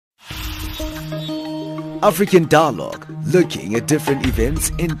African Dialogue, looking at different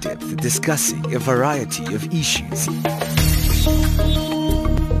events in depth, discussing a variety of issues.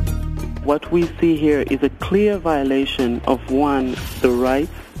 What we see here is a clear violation of, one, the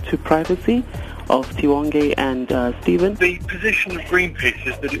rights to privacy of Tiwonge and Stephen. The position of Greenpeace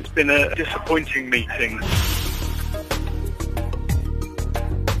is that it's been a disappointing meeting.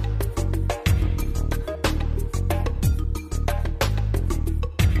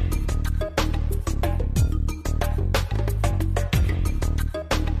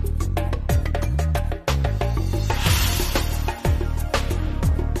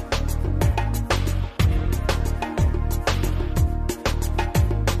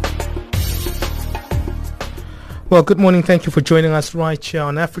 Well, good morning. Thank you for joining us right here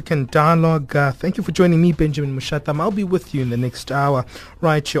on African Dialogue. Thank you for joining me, Benjamin Mushatam. I'll be with you in the next hour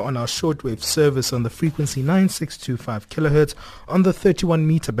right here on our shortwave service on the frequency 9625 kilohertz on the 31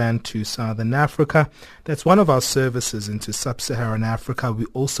 meter band to Southern Africa. That's one of our services into Sub-Saharan Africa. We're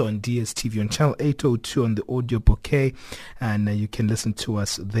also on DSTV on channel 802 on the audio bouquet, and you can listen to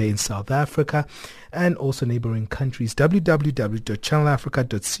us there in South Africa and also neighboring countries.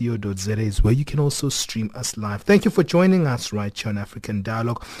 www.channelafrica.co.za is where you can also stream us live. Thank you for joining us right here on African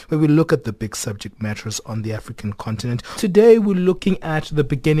Dialogue, where we look at the big subject matters on the African continent. Today we're looking at the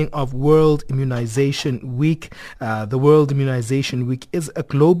beginning of World Immunization Week. The World Immunization Week is a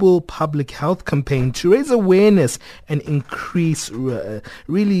global public health campaign to raise awareness and increase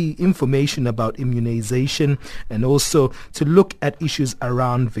really information about immunization, and also to look at issues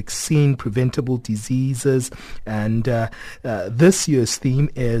around vaccine-preventable diseases. And this year's theme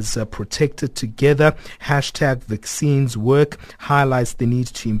is Protected Together. #Vaccines Work highlights the need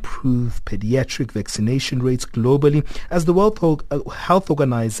to improve pediatric vaccination rates globally, as the World Health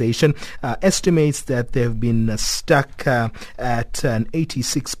Organization estimates that they've been stuck at an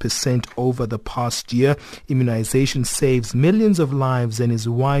 86% over the past year. Immunization saves millions of lives and is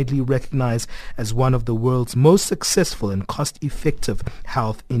widely recognized as one of the world's most successful and cost-effective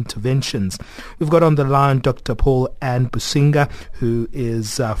health interventions. We've got on the line Dr. Paulin Basinga, who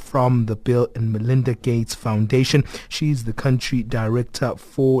is from the Bill and Melinda Gates Foundation. She's the country director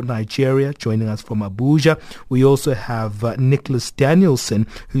for Nigeria, joining us from Abuja. We also have Niklas Danielsson,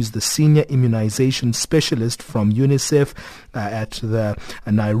 who's the senior immunization specialist from UNICEF at the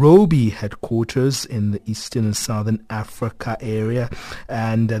Nairobi headquarters in the Eastern and Southern Africa area,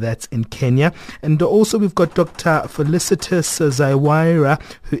 and that's in Kenya. And also we've got Dr. Felicitas Zawaïra,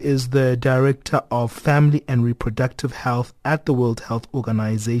 who is the Director of Family and Reproductive Health at the World Health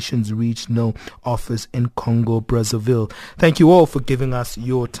Organization's regional office in Congo Brazzavile. Thank you all for giving us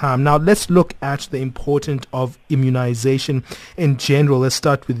your time. Now let's look at the importance of immunization in general. Let's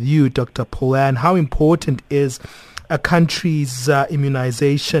start with you, Dr. Paulin. How important is a country's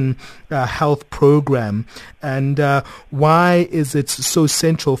immunization health program, and why is it so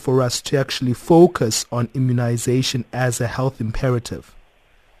central for us to actually focus on immunization as a health imperative?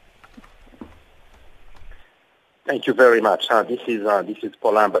 Thank you very much. This is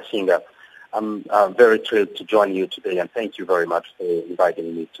Paulin Basinga. I'm very thrilled to join you today, and thank you very much for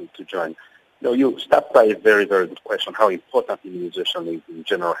inviting me to join. You start by a very, very good question: how important immunization is in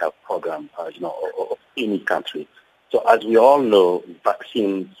general health program, of any country. So as we all know,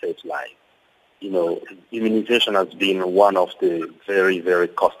 vaccine saves lives. Immunization has been one of the very, very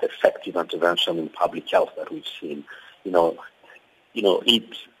cost-effective interventions in public health that we've seen.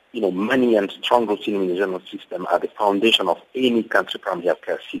 Money and strong routine immunization system are the foundation of any country primary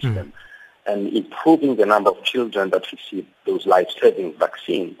healthcare system. And improving the number of children that receive those life-saving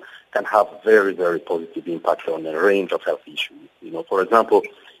vaccines can have very, very positive impact on a range of health issues. For example,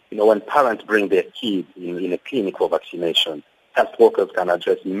 when parents bring their kids in a clinic for vaccination, health workers can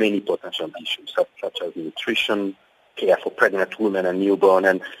address many potential issues, such as nutrition, care for pregnant women and newborn,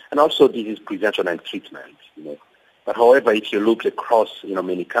 and also disease prevention and treatment. But however, if you look across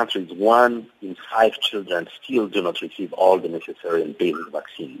many countries, 1 in 5 children still do not receive all the necessary and basic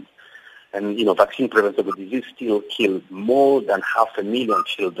vaccines. And vaccine-preventable disease still kills more than 500,000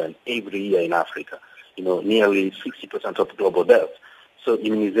 children every year in Africa. Nearly 60% of global deaths. So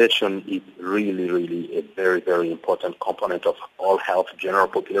immunization is really, really a very, very important component of all health general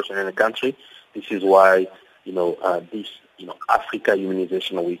population in the country. This is why, Africa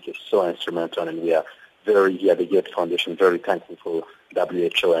Immunization Week is so instrumental, and we are at the Gates Foundation very thankful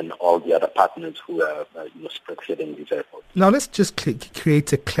WHO and all the other partners who are spearheading these efforts. Now let's just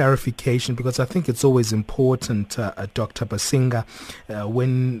create a clarification, because I think it's always important, Dr. Basinga,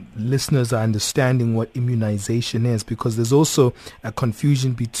 when listeners are understanding what immunization is, because there's also a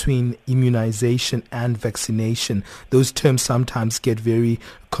confusion between immunization and vaccination. Those terms sometimes get very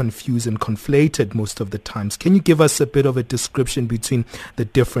confused and conflated most of the times. Can you give us a bit of a description between the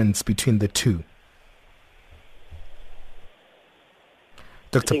difference between the two?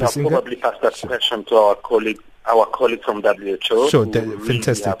 Dr. Basinga? I'll probably pass that question to our colleague from WHO. Sure, Really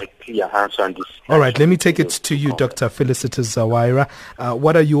fantastic. have a clear answer on this. All right, let me take it to you, Dr. Felicitas Zawaïra.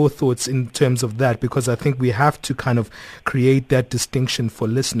 What are your thoughts in terms of that? Because I think we have to kind of create that distinction for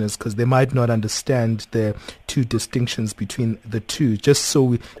listeners, because they might not understand the two distinctions between the two, just so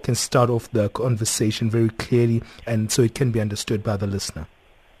we can start off the conversation very clearly and so it can be understood by the listener.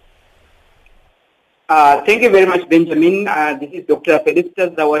 Thank you very much, Benjamin. This is Dr.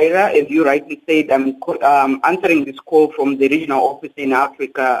 Felicitas Zawaïra. As you rightly said, I'm answering this call from the regional office in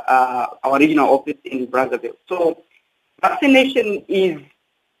Africa, our regional office in Brazzaville. So vaccination is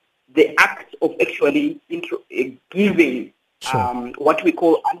the act of actually giving what we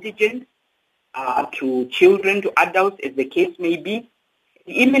call antigens to children, to adults, as the case may be.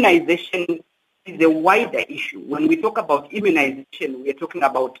 Immunization is a wider issue. When we talk about immunization, we are talking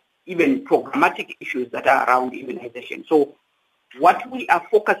about even programmatic issues that are around immunization. So what we are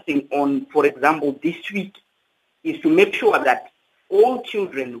focusing on, for example, this week, is to make sure that all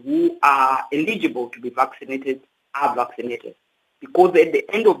children who are eligible to be vaccinated are vaccinated. Because at the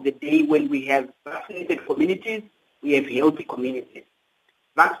end of the day, when we have vaccinated communities, we have healthy communities.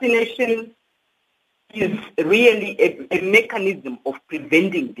 Vaccination is really a mechanism of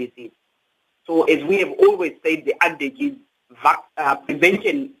preventing disease. So as we have always said, the adage is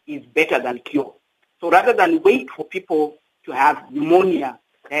prevention is better than cure. So rather than wait for people to have pneumonia,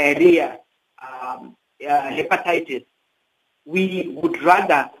 diarrhea, hepatitis, we would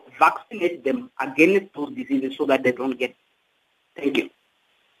rather vaccinate them against those diseases so that they don't get it. Thank you.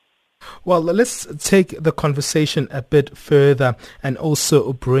 Well, let's take the conversation a bit further and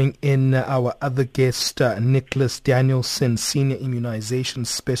also bring in our other guest, Niklas Danielsson, Senior Immunization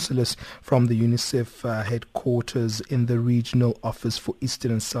Specialist from the UNICEF headquarters in the Regional Office for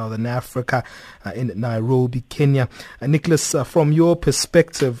Eastern and Southern Africa in Nairobi, Kenya. Niklas, from your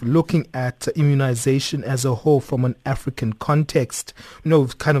perspective, looking at immunization as a whole from an African context,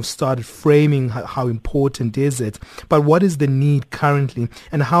 we've kind of started framing how important is it, but what is the need currently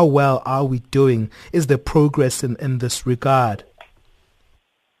and how well are we doing? Is there progress in this regard?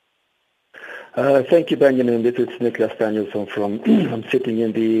 Thank you, Benjamin. This is Niklas Danielsson I'm sitting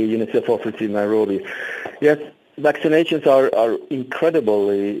in the UNICEF office in Nairobi. Yes, vaccinations are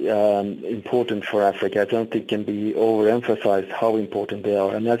incredibly important for Africa. I don't think it can be overemphasized how important they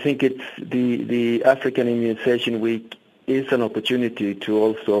are. And I think it's the African Immunization Week is an opportunity to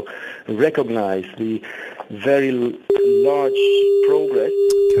also recognize the very large progress.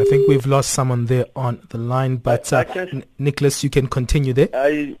 I think we've lost someone there on the line, but Niklas, you can continue there.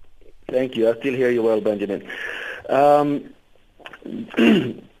 Thank you. I still hear you well, Benjamin. Let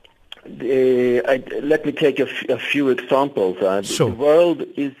me take a few examples. Sure. The world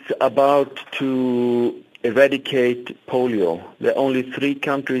is about to eradicate polio. There are only 3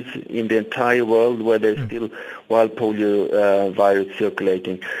 countries in the entire world where there's still wild polio virus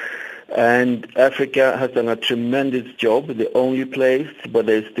circulating. And Africa has done a tremendous job. The only place, but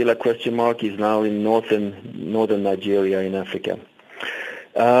there's still a question mark, is now in northern Nigeria in Africa.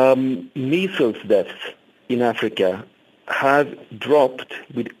 Measles deaths in Africa have dropped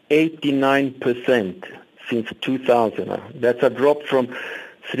with 89% since 2000. That's a drop from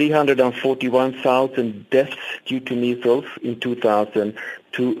 341,000 deaths due to measles in 2000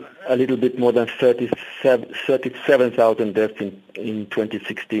 to a little bit more than 37,000 deaths in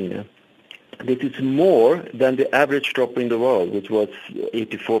 2016. This is more than the average drop in the world, which was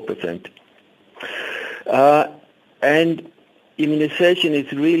 84%. And immunization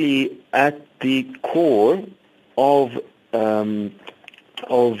is really at the core of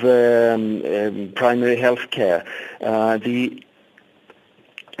primary health care. The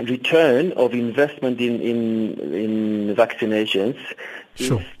return of investment in vaccinations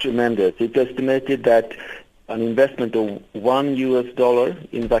is tremendous. It's estimated that an investment of $1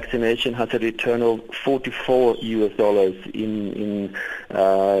 in vaccination has a return of $44 in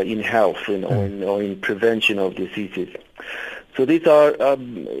health or in prevention of diseases. So these are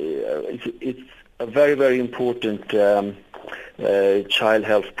it's a very, very important child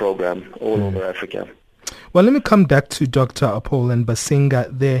health program all over Africa. Well, let me come back to Dr. Paulin Basinga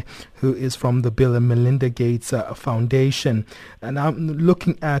there. who is from the Bill and Melinda Gates Foundation. And I'm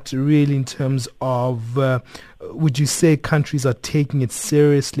looking at really in terms of, would you say countries are taking it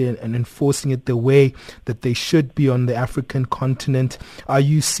seriously and enforcing it the way that they should be on the African continent? Are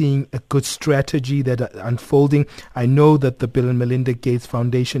you seeing a good strategy that unfolding? I know that the Bill and Melinda Gates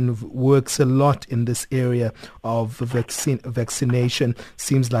Foundation works a lot in this area of vaccination.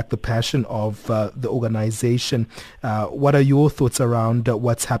 Seems like the passion of the organization. What are your thoughts around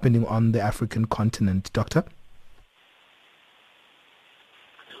what's happening on the African continent, Doctor?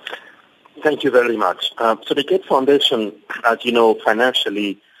 Thank you very much. So the Gates Foundation, as you know,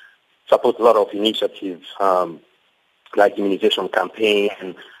 financially supports a lot of initiatives like immunization campaign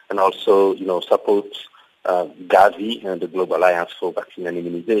and also, supports Gavi and the Global Alliance for Vaccine and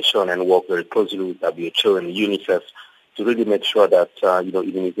Immunization, and work very closely with WHO and UNICEF to really make sure that,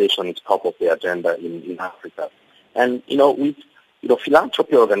 immunization is top of the agenda in Africa. And, with,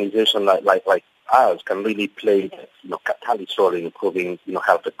 philanthropy organizations like ours can really play, catalyst role in improving,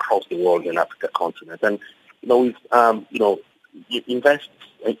 health across the world and Africa continent. And, we've,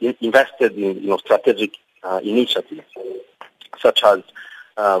 invested in, strategic initiatives such as,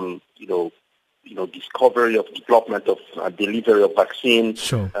 discovery of development of delivery of vaccines,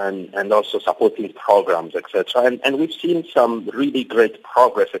 sure, and also supporting programs, etc. And we've seen some really great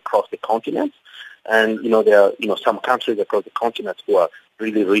progress across the continent. And, there are, some countries across the continent who are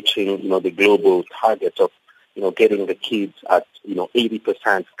really reaching, the global targets of, getting the kids at,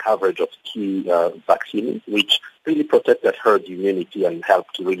 80% coverage of key vaccines, which really protect that herd immunity and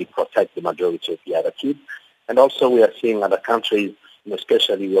help to really protect the majority of the other kids. And also we are seeing other countries,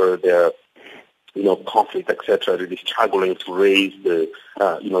 especially where there are, conflict, etc., really struggling to raise the,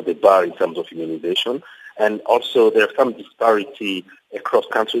 the bar in terms of immunization. And also there's some disparity across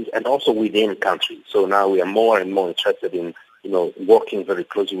countries and also within countries. So now we are more and more interested in, working very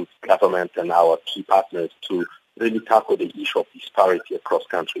closely with government and our key partners to really tackle the issue of disparity across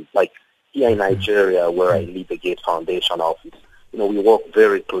countries. Like here in Nigeria, where I lead the Gates Foundation office, we work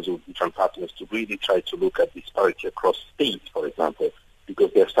very closely with different partners to really try to look at disparity across states, for example,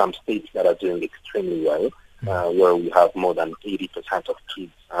 because there are some states that are doing extremely well, where we have more than 80% of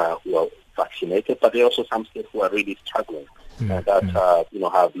kids who are vaccinated, but there are also some states who are really struggling that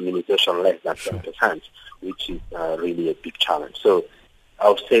have immunization less than 10%, which is really a big challenge. So I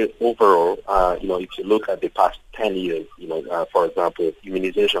would say overall, if you look at the past 10 years, for example,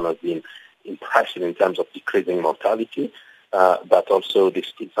 immunization has been impressive in terms of decreasing mortality, but also there's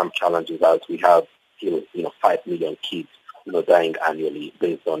still some challenges as we have, 5 million kids, dying annually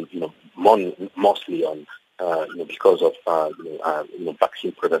based on, mostly on, because of,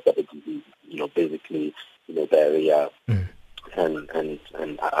 vaccine-preventable disease, basically, diarrhea and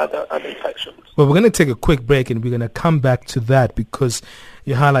other infections. Well, we're going to take a quick break and we're going to come back to that because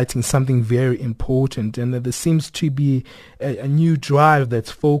you're highlighting something very important, and there seems to be a new drive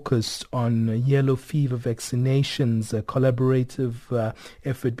that's focused on yellow fever vaccinations, a collaborative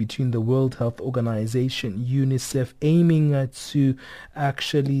effort between the World Health Organization, UNICEF, aiming to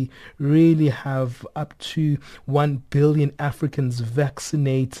actually really have up to 1 billion Africans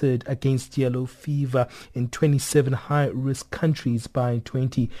vaccinated against yellow fever in 27 high-risk countries by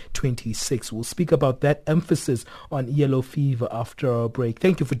 2026. We'll speak about that emphasis on yellow fever after our break.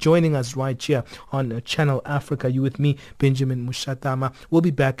 Thank you for joining us right here on Channel Africa. You with me, Benjamin Mushatama. We'll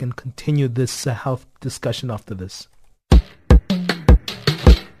be back and continue this health discussion after this.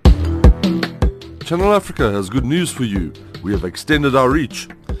 Channel Africa has good news for you. We have extended our reach.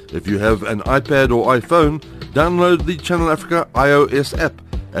 If you have an iPad or iPhone, download the Channel Africa iOS app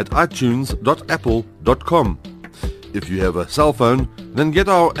at itunes.apple.com. If you have a cell phone, then get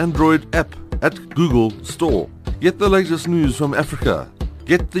our Android app at Google Store. Get the latest news from Africa.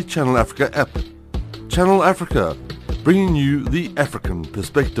 Get the Channel Africa app. Channel Africa, bringing you the African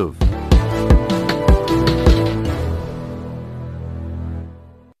perspective.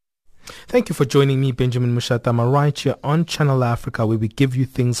 Thank you for joining me, Benjamin Mushatama, right here on Channel Africa, where we give you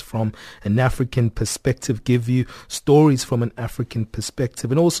things from an African perspective, give you stories from an African perspective,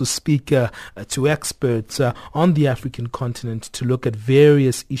 and also speak to experts on the African continent to look at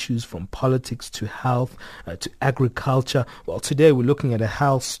various issues from politics to health to agriculture. Well, today we're looking at a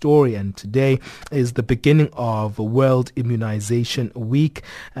health story, and today is the beginning of World Immunization Week,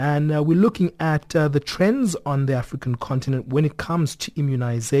 and we're looking at the trends on the African continent when it comes to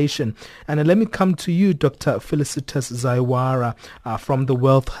immunization. And let me come to you, Dr. Felicitas Zawaïra from the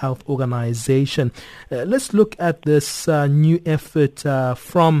World Health Organization. Let's look at this new effort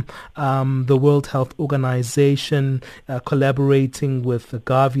from the World Health Organization collaborating with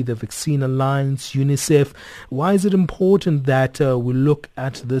Gavi, the Vaccine Alliance, UNICEF. Why is it important that we look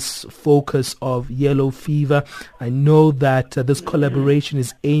at this focus of yellow fever? I know that this collaboration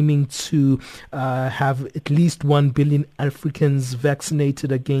is aiming to have at least 1 billion Africans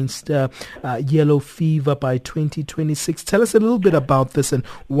vaccinated against yellow fever by 2026. Tell us a little bit about this and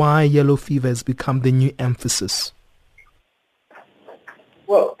why yellow fever has become the new emphasis.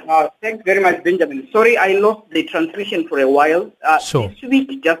 Well, thanks very much, Benjamin. Sorry, I lost the transmission for a while. Sure. This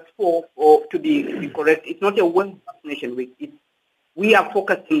week, just for to be correct, it's not a World Vaccination Week. We are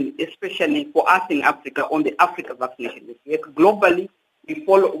focusing, especially for us in Africa, on the Africa Vaccination Week. Globally,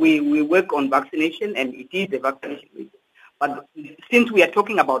 we work on vaccination, and it is the vaccination week. But since we are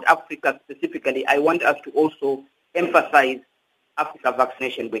talking about Africa specifically, I want us to also emphasize Africa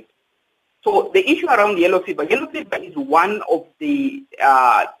Vaccination Week. So the issue around yellow fever is one of the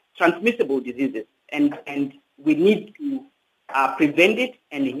transmissible diseases, and we need to prevent it,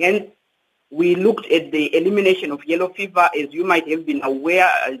 and hence we looked at the elimination of yellow fever. As you might have been aware,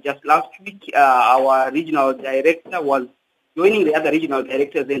 just last week, our regional director was joining the other regional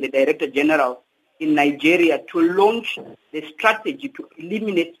directors and the Director General in Nigeria to launch the strategy to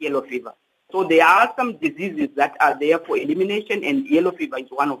eliminate yellow fever. So there are some diseases that are there for elimination, and yellow fever is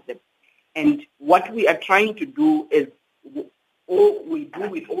one of them. And what we are trying to do is, all we do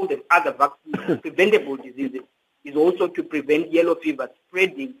with all the other vaccines, preventable diseases, is also to prevent yellow fever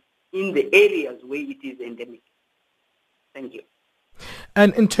spreading in the areas where it is endemic. Thank you.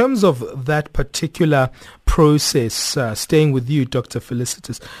 And in terms of that particular process, staying with you, Dr.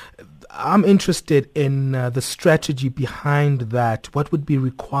 Felicitas, I'm interested in the strategy behind that. What would be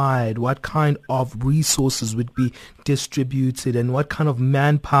required? What kind of resources would be distributed? And what kind of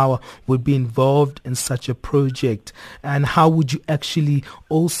manpower would be involved in such a project? And how would you actually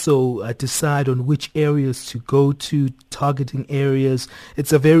also decide on which areas to go to, targeting areas?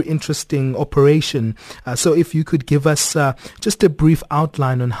 It's a very interesting operation. So if you could give us just a brief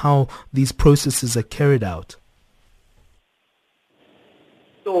outline on how these processes are carried out.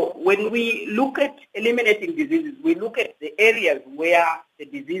 So when we look at eliminating diseases, we look at the areas where the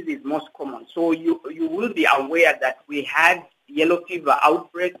disease is most common. So you will be aware that we had yellow fever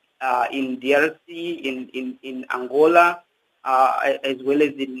outbreak in DRC, in Angola, as well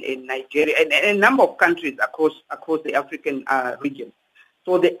as in Nigeria, and a number of countries across the African region.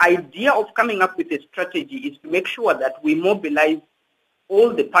 So the idea of coming up with a strategy is to make sure that we mobilize all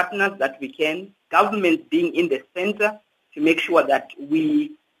the partners that we can, governments being in the center, to make sure that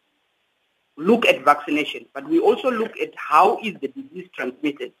we look at vaccination, but we also look at how is the disease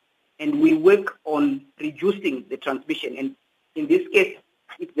transmitted, and we work on reducing the transmission. And in this case,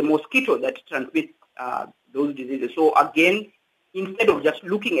 it's the mosquito that transmits those diseases. So again, instead of just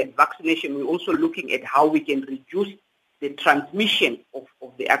looking at vaccination, we're also looking at how we can reduce the transmission of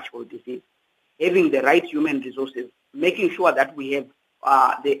the actual disease, having the right human resources, making sure that we have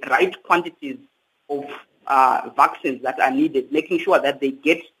the right quantities of vaccines that are needed, making sure that they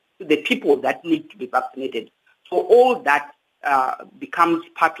get to the people that need to be vaccinated. So all that becomes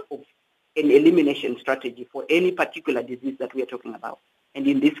part of an elimination strategy for any particular disease that we are talking about. And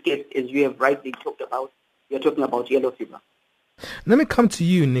in this case, as you have rightly talked about, we are talking about yellow fever. Let me come to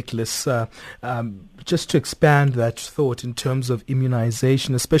you, Niklas, just to expand that thought in terms of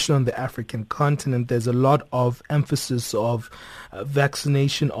immunization, especially on the African continent. There's a lot of emphasis of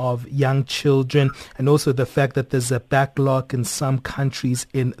vaccination of young children, and also the fact that there's a backlog in some countries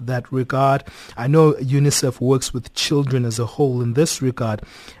in that regard. I know UNICEF works with children as a whole in this regard.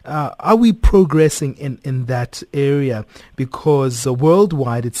 Are we progressing in that area? Because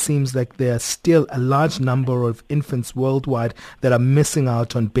worldwide, it seems like there are still a large number of infants worldwide that are missing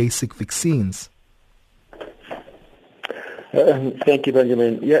out on basic vaccines. Thank you,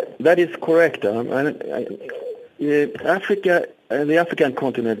 Benjamin. Yeah, that is correct. Africa and the African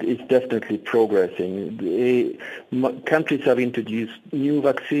continent is definitely progressing. Countries have introduced new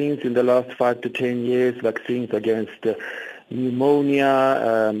vaccines in the last 5 to 10 years, vaccines against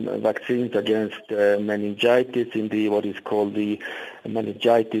pneumonia, vaccines against meningitis in the what is called the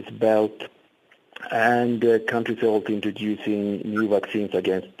meningitis belt. And countries are also introducing new vaccines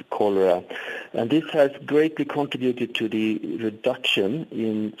against cholera. And this has greatly contributed to the reduction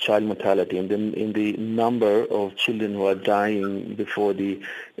in child mortality, in the number of children who are dying before the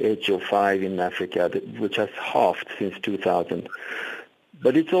age of 5 in Africa, which has halved since 2000.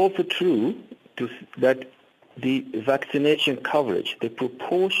 But it's also true that the vaccination coverage, the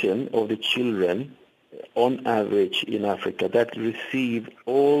proportion of the children on average in Africa that receive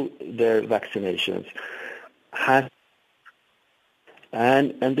all their vaccinations has,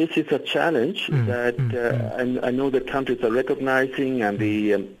 and this is a challenge that I know that countries are recognizing, and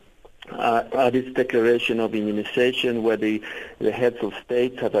the this declaration of immunization, where the heads of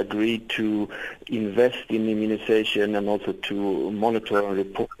states have agreed to invest in immunization and also to monitor and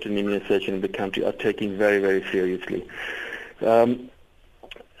report on immunization in the country, are taken very, very seriously. And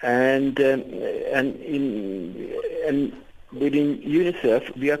within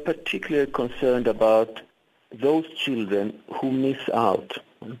UNICEF, we are particularly concerned about those children who miss out.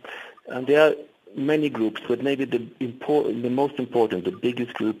 And there are many groups, but maybe the most important, the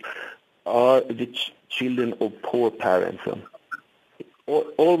biggest group, are the children of poor parents.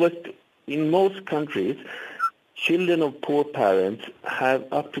 Almost in most countries, children of poor parents have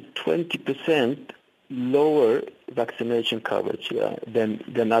up to 20% lower vaccination coverage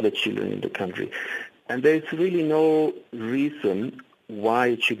than other children in the country. And there's really no reason why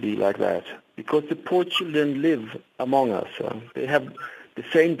it should be like that, because the poor children live among us. They have the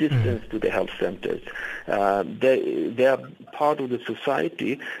same distance to the health centers. They are part of the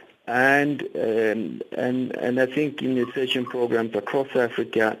society, and I think immunization programs across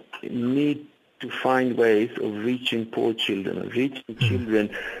Africa need to find ways of reaching poor children, reaching children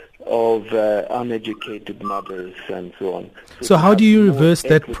of uneducated mothers and so on. So how do you reverse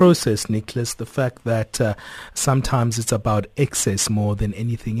that process, Niklas, the fact that sometimes it's about excess more than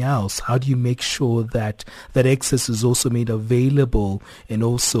anything else? How do you make sure that that excess is also made available in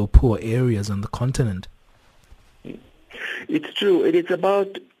also poor areas on the continent? It's true. It is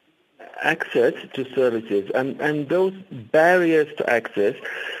about access to services, and those barriers to access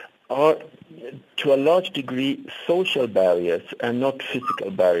are to a large degree social barriers and not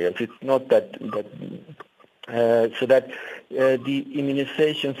physical barriers. It's not that the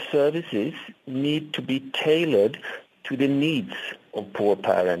immunization services need to be tailored to the needs of poor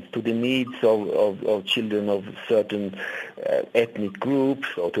parents, to the needs of children of certain ethnic groups,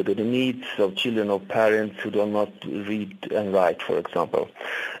 or to the needs of children of parents who do not read and write, for example.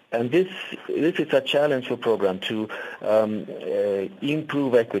 And this is a challenge for program to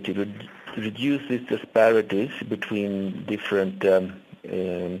improve equity, reduce these disparities between different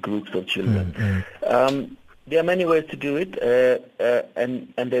groups of children. There are many ways to do it,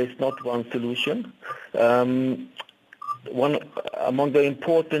 and there is not one solution. One among the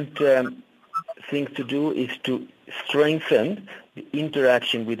important things to do is to strengthen the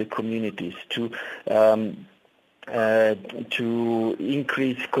interaction with the communities, to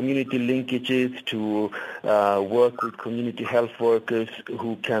increase community linkages, to work with community health workers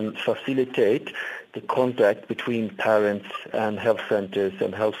who can facilitate the contact between parents and health centers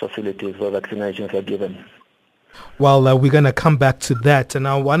and health facilities where vaccinations are given. Well, we're going to come back to that, and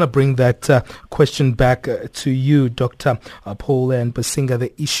I want to bring that question back to you, Dr. Paulin Basinga,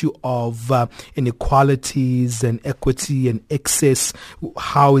 the issue of inequalities and equity and excess.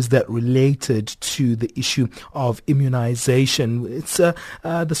 How is that related to the issue of immunization? It's the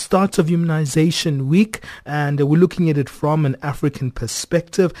start of Immunization Week, and we're looking at it from an African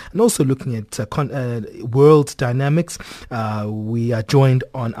perspective and also looking at world dynamics. We are joined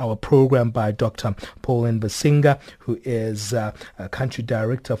on our program by Dr. Paulin Basinga, who is a country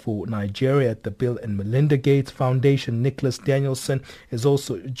director for Nigeria at the Bill and Melinda Gates Foundation. Niklas Danielsson is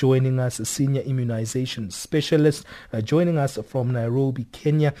also joining us, a senior immunization specialist, joining us from Nairobi,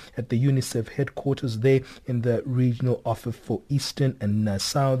 Kenya, at the UNICEF headquarters there in the regional office for Eastern and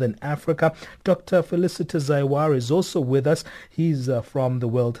Southern Africa. Dr. Felicitas Zawaïra is also with us. He's from the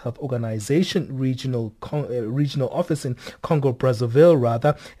World Health Organization regional office in Congo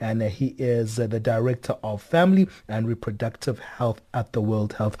Brazzavile, and he is the director of family and reproductive health at the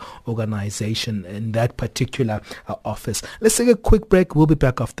World Health Organization in that particular office. Let's take a quick break. We'll be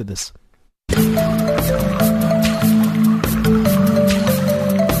back after this.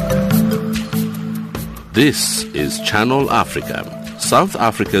 This is Channel Africa, South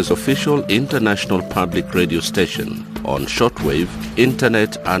Africa's official international public radio station on shortwave,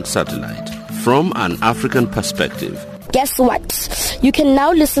 internet and satellite. From an African perspective, guess what? You can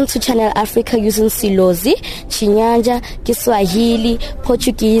now listen to Channel Africa using Silozi, Chinyanja, Kiswahili,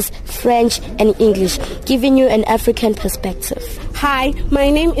 Portuguese, French, and English, giving you an African perspective. Hi, my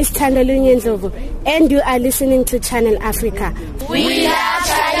name is Tandalunye Nzobo, and you are listening to Channel Africa. We are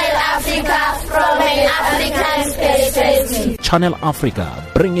Channel Africa from an African perspective. Channel Africa,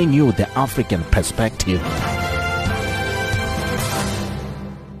 bringing you the African perspective.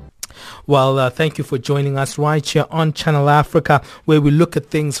 Well, thank you for joining us right here on Channel Africa, where we look at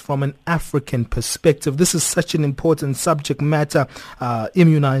things from an African perspective. This is such an important subject matter,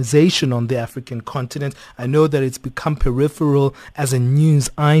 immunization on the African continent. I know that it's become peripheral as a news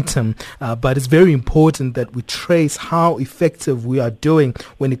item, but it's very important that we trace how effective we are doing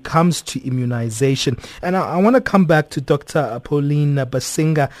when it comes to immunization. And I want to come back to Dr. Paulin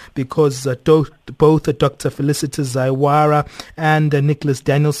Basinga, because both Dr. Felicitas Zawaïra and Niklas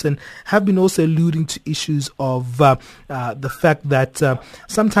Danielsson have been also alluding to issues of the fact that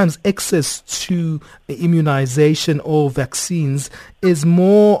sometimes access to immunization or vaccines is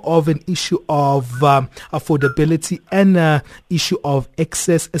more of an issue of affordability and an issue of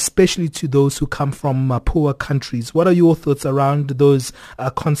access, especially to those who come from poor countries. What are your thoughts around those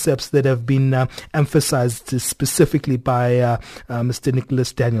concepts that have been emphasized specifically by Mr.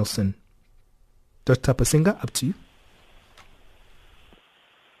 Niklas Danielsson? Dr. Basinga, up to you.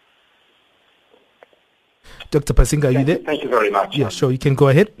 Dr. Basinga, are you there? Thank you very much. Yeah, sure. You can go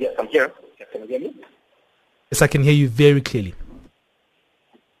ahead. Yes, I'm here. Can you hear me? Yes, I can hear you very clearly.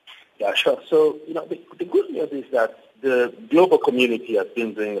 Yeah, sure. So, the good news is that the global community has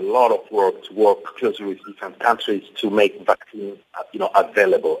been doing a lot of work to work closely with different countries to make vaccines,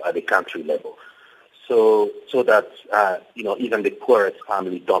 available at the country level. So that, even the poorest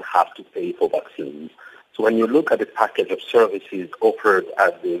family don't have to pay for vaccines. So when you look at the package of services offered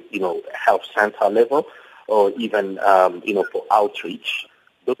at the, health center level, or even, for outreach,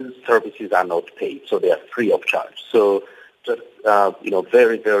 those services are not paid, so they are free of charge. So just,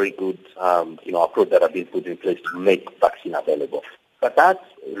 very, very good, approach that have been put in place to make vaccine available. But that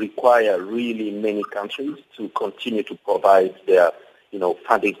requires really many countries to continue to provide their,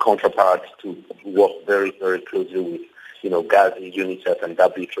 funding counterparts to work very, very closely with, Gavi, UNICEF, and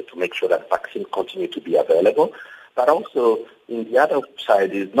WHO to make sure that vaccines continue to be available. But also, in the other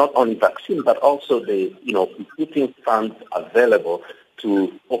side is not only vaccine, but also the, putting funds available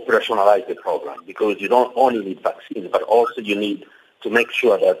to operationalize the program, because you don't only need vaccines, but also you need to make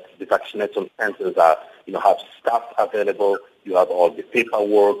sure that the vaccination centers are, have staff available, you have all the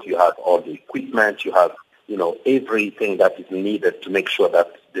paperwork, you have all the equipment, you have, everything that is needed to make sure that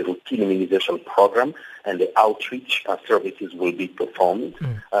the routine immunization program and the outreach services will be performed.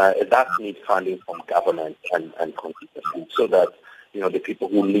 That needs funding from government and constituencies so that, the people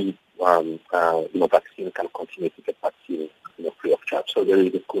who need, vaccine can continue to get vaccine, free of charge. So there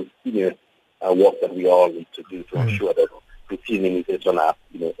is a continuous work that we all need to do to ensure that routine immunization are,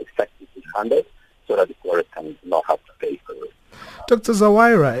 effectively funded so that the poorest can not have to pay for it. Dr.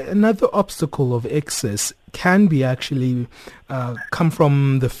 Zawaïra, another obstacle of access can be actually come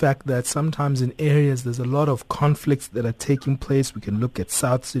from the fact that sometimes in areas there's a lot of conflicts that are taking place. We can look at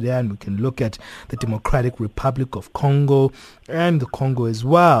South Sudan, we can look at the Democratic Republic of Congo and the Congo as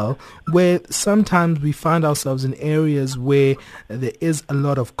well, where sometimes we find ourselves in areas where there is a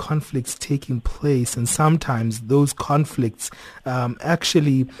lot of conflicts taking place, and sometimes those conflicts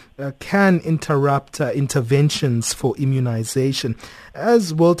actually can interrupt interventions for immunization.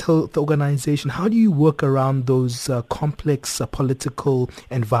 As World Health Organization, how do you work around those complex political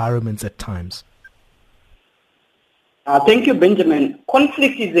environments at times? Thank you, Benjamin.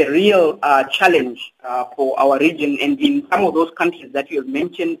 Conflict is a real challenge for our region, and in some of those countries that you have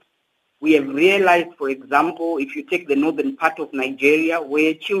mentioned, we have realized, for example, if you take the northern part of Nigeria,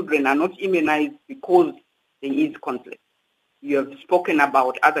 where children are not immunized because there is conflict. You have spoken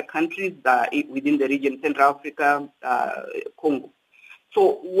about other countries within the region, Central Africa, Congo.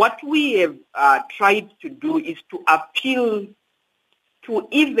 So what we have tried to do is to appeal to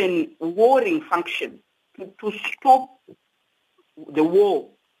even warring functions to stop the war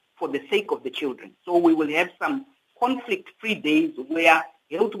for the sake of the children. So we will have some conflict-free days where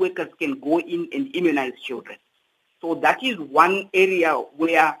health workers can go in and immunize children. So that is one area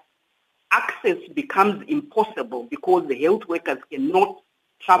where access becomes impossible because the health workers cannot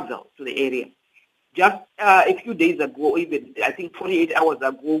travel to the area. Just a few days ago, even I think 48 hours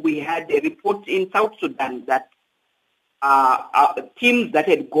ago, we had a report in South Sudan that teams that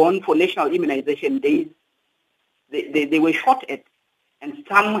had gone for national immunization days, they were shot at, and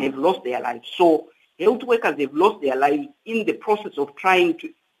some have lost their lives. So health workers have lost their lives in the process of trying to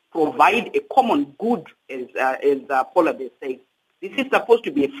provide a common good, as Paulin said. This is supposed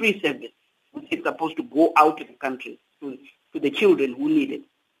to be a free service. This is supposed to go out to the country, to the children who need it.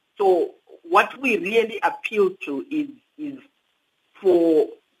 So what we really appeal to is for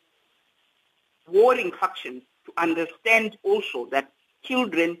warring factions to understand also that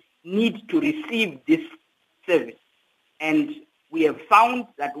children need to receive this service. And we have found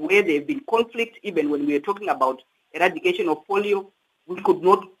that where there have been conflict, even when we are talking about eradication of polio, we could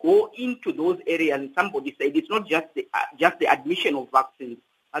not go into those areas. And somebody said it's not just the admission of vaccines,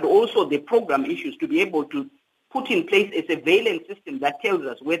 but also the program issues to be able to put in place a surveillance system that tells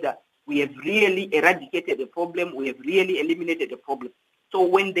us whether we have really eradicated the problem, we have really eliminated the problem. So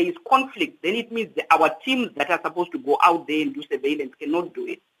when there is conflict, then it means that our teams that are supposed to go out there and do surveillance cannot do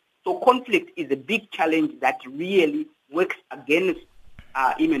it. So conflict is a big challenge that really works against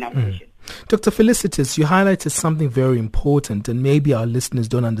immunization. Dr. Felicitas, you highlighted something very important, and maybe our listeners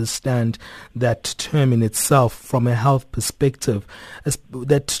don't understand that term in itself from a health perspective,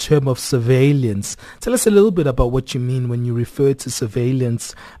 that term of surveillance. Tell us a little bit about what you mean when you refer to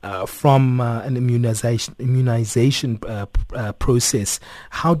surveillance from an immunization process.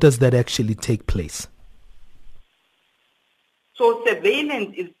 How does that actually take place? So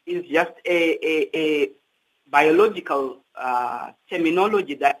surveillance is just a biological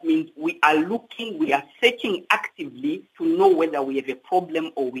terminology that means we are searching actively to know whether we have a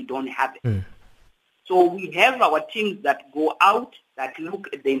problem or we don't have it. So we have our teams that go out, that look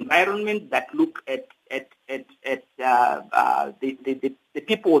at the environment, that look at the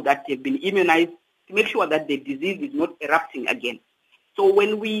people that have been immunized to make sure that the disease is not erupting again. So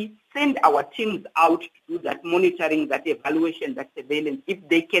when we send our teams out to do that monitoring, that evaluation, that surveillance, if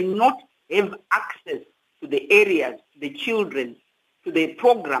they cannot have access to the areas, to the children, to the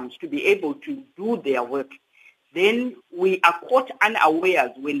programs to be able to do their work, then we are caught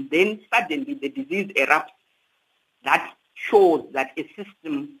unawares when then suddenly the disease erupts. That shows that a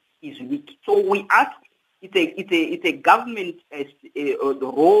system is weak. So we ask, it's a government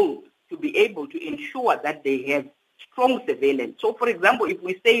role to be able to ensure that they have strong surveillance. So for example, if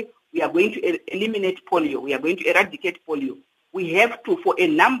we say we are going to eliminate polio, we are going to eradicate polio, we have to, for a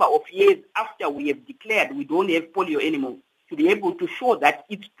number of years after we have declared we don't have polio anymore, to be able to show that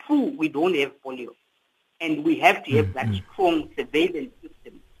it's true we don't have polio. And we have to have that strong surveillance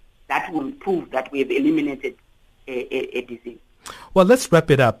system that will prove that we have eliminated a disease. Well, let's wrap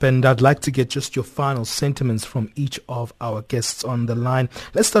it up, and I'd like to get just your final sentiments from each of our guests on the line.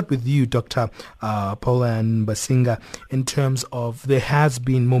 Let's start with you, Dr. Paulin Basinga, in terms of there has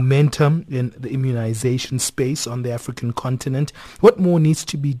been momentum in the immunization space on the African continent. What more needs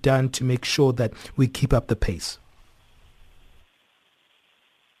to be done to make sure that we keep up the pace?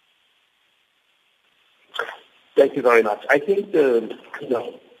 Thank you very much. I think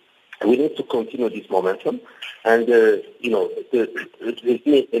we need to continue this momentum, and the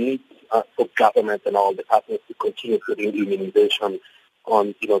need for government and all the partners to continue putting immunization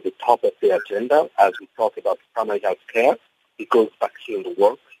on the top of the agenda as we talk about primary health care, because vaccines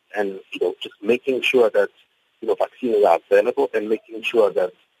work, and just making sure that vaccines are available, and making sure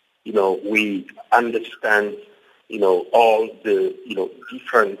that we understand all the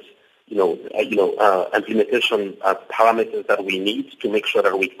different implementation parameters that we need to make sure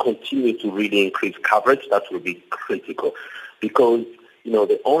that we continue to really increase coverage. That will be critical, because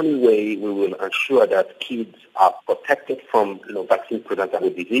the only way we will ensure that kids are protected from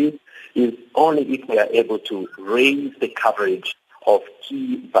vaccine-preventable disease is only if we are able to raise the coverage of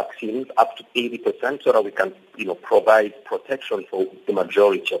key vaccines up to 80%, so that we can provide protection for the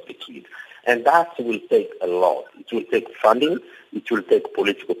majority of the kids. And that will take a lot. It will take funding, it will take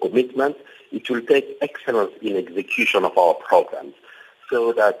political commitment, it will take excellence in execution of our programs,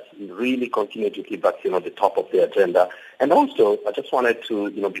 so that we really continue to keep vaccine on the top of the agenda. And also, I just wanted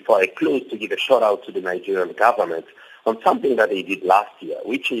to, before I close, to give a shout out to the Nigerian government on something that they did last year,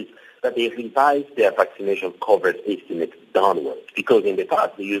 which is that they revised their vaccination coverage estimates downwards, because in the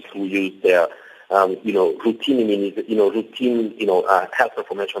past they used to use their routine health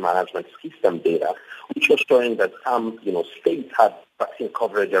information management system data, which was showing that some, states had vaccine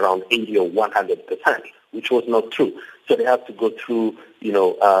coverage around 80 or 100%, which was not true. So they had to go through,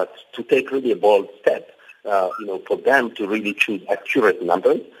 to take really a bold step, for them to really choose accurate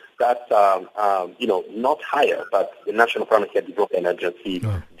numbers that, not higher, but the National Primary Care Development Agency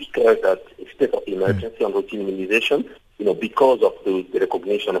declared that a state of emergency on routine immunization, because of the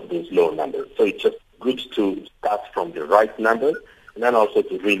recognition of those low numbers. So it's just good to start from the right numbers, and then also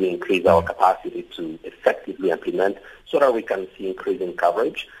to really increase our capacity to effectively implement, so that we can see increasing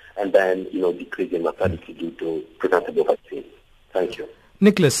coverage and then, decreasing mortality due to preventable vaccines. Thank you.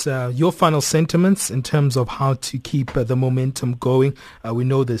 Niklas, your final sentiments in terms of how to keep the momentum going. We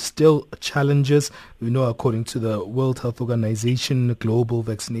know there's still challenges. We know, according to the World Health Organization, global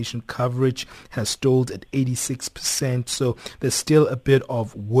vaccination coverage has stalled at 86%. So there's still a bit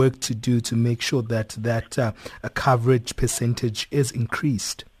of work to do to make sure that a coverage percentage is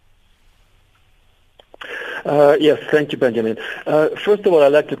increased. Yes, thank you, Benjamin. First of all,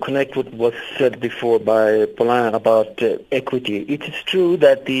 I'd like to connect what was said before by Paulin about equity. It is true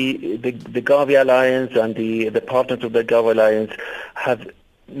that the Gavi Alliance and the partners of the Gavi Alliance have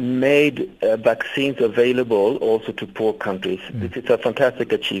made vaccines available also to poor countries. This is a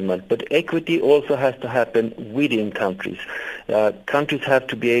fantastic achievement. But equity also has to happen within countries. Countries have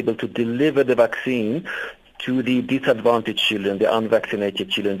to be able to deliver the vaccine to the disadvantaged children, the unvaccinated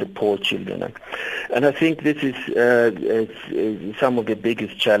children, the poor children. And I think this is some of the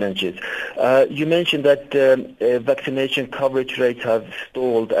biggest challenges. You mentioned that vaccination coverage rates have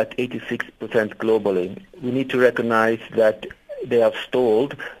stalled at 86% globally. We need to recognize that they have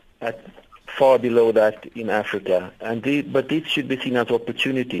stalled at far below that in Africa. But these should be seen as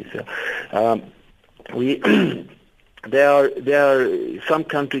opportunities. There are some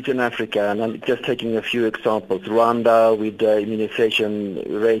countries in Africa, and I'm just taking a few examples. Rwanda with immunization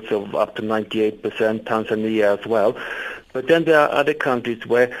rates of up to 98%, Tanzania as well. But then there are other countries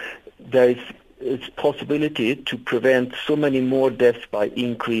where there is possibility to prevent so many more deaths by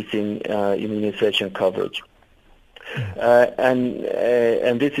increasing immunization coverage.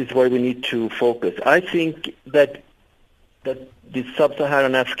 And this is where we need to focus. I think that the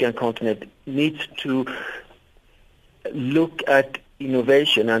sub-Saharan African continent needs to look at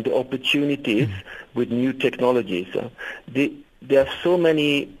innovation and the opportunities with new technologies. There are so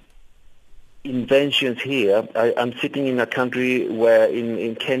many inventions here. I'm sitting in a country where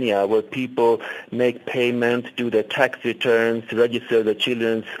in Kenya where people make payments, do their tax returns, register their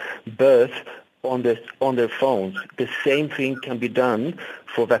children's birth on their phones. The same thing can be done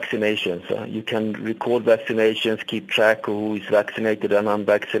for vaccinations. You can record vaccinations, keep track of who is vaccinated and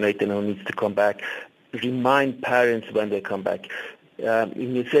unvaccinated and who needs to come back. Remind parents when they come back.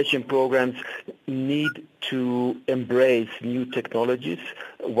 Immunization programs need to embrace new technologies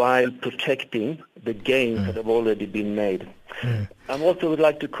while protecting the gains that have already been made. I also would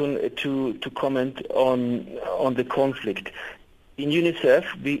like to comment on the conflict. In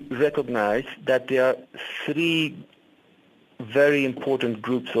UNICEF, we recognize that there are three very important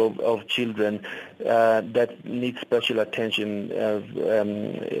groups of children that need special attention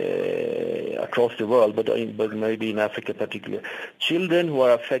across the world, but maybe in Africa particularly. Children who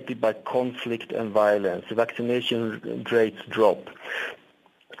are affected by conflict and violence. Vaccination rates drop.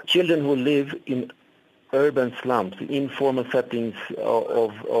 Children who live in urban slums, informal settings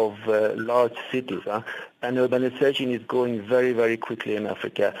of large cities. And urbanization is going very, very quickly in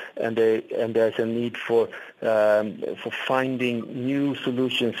Africa, and there's a need for finding new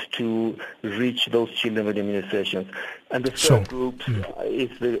solutions to reach those children with immunizations. And the third group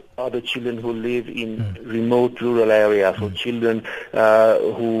is the other children who live in remote rural areas, or children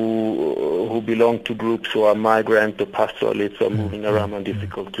who belong to groups who are migrant or pastoralists or moving around and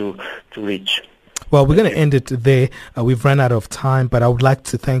difficult to reach. Well, we're going to end it there. We've run out of time, but I would like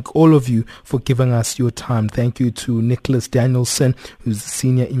to thank all of you for giving us your time. Thank you to Niklas Danielsson, who's the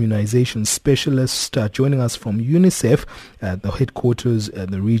Senior Immunization Specialist, joining us from UNICEF at the headquarters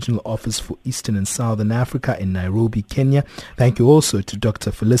at the Regional Office for Eastern and Southern Africa in Nairobi, Kenya. Thank you also to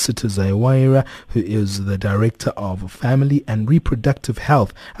Dr. Felicitas Zawaïra, who is the Director of Family and Reproductive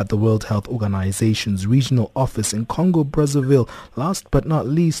Health at the World Health Organization's Regional Office in Congo Brazzavile. Last but not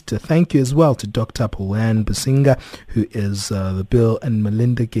least, thank you as well to Dr. Paulin Basinga, who is the Bill and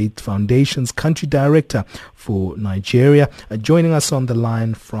Melinda Gates Foundation's Country Director for Nigeria, joining us on the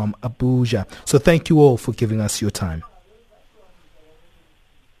line from Abuja. So thank you all for giving us your time.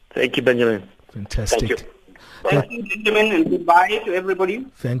 Thank you, Benjamin. Fantastic. Thank you. Thank you, gentlemen, and goodbye to everybody.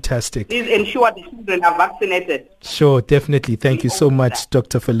 Fantastic. Please ensure the children are vaccinated. Sure, definitely. Thank you so much,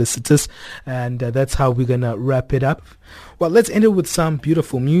 Dr. Felicitas. And that's how we're going to wrap it up. Well, let's end it with some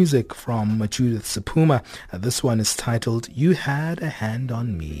beautiful music from Judith Sapuma. This one is titled, You Had a Hand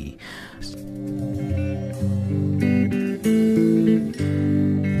on Me.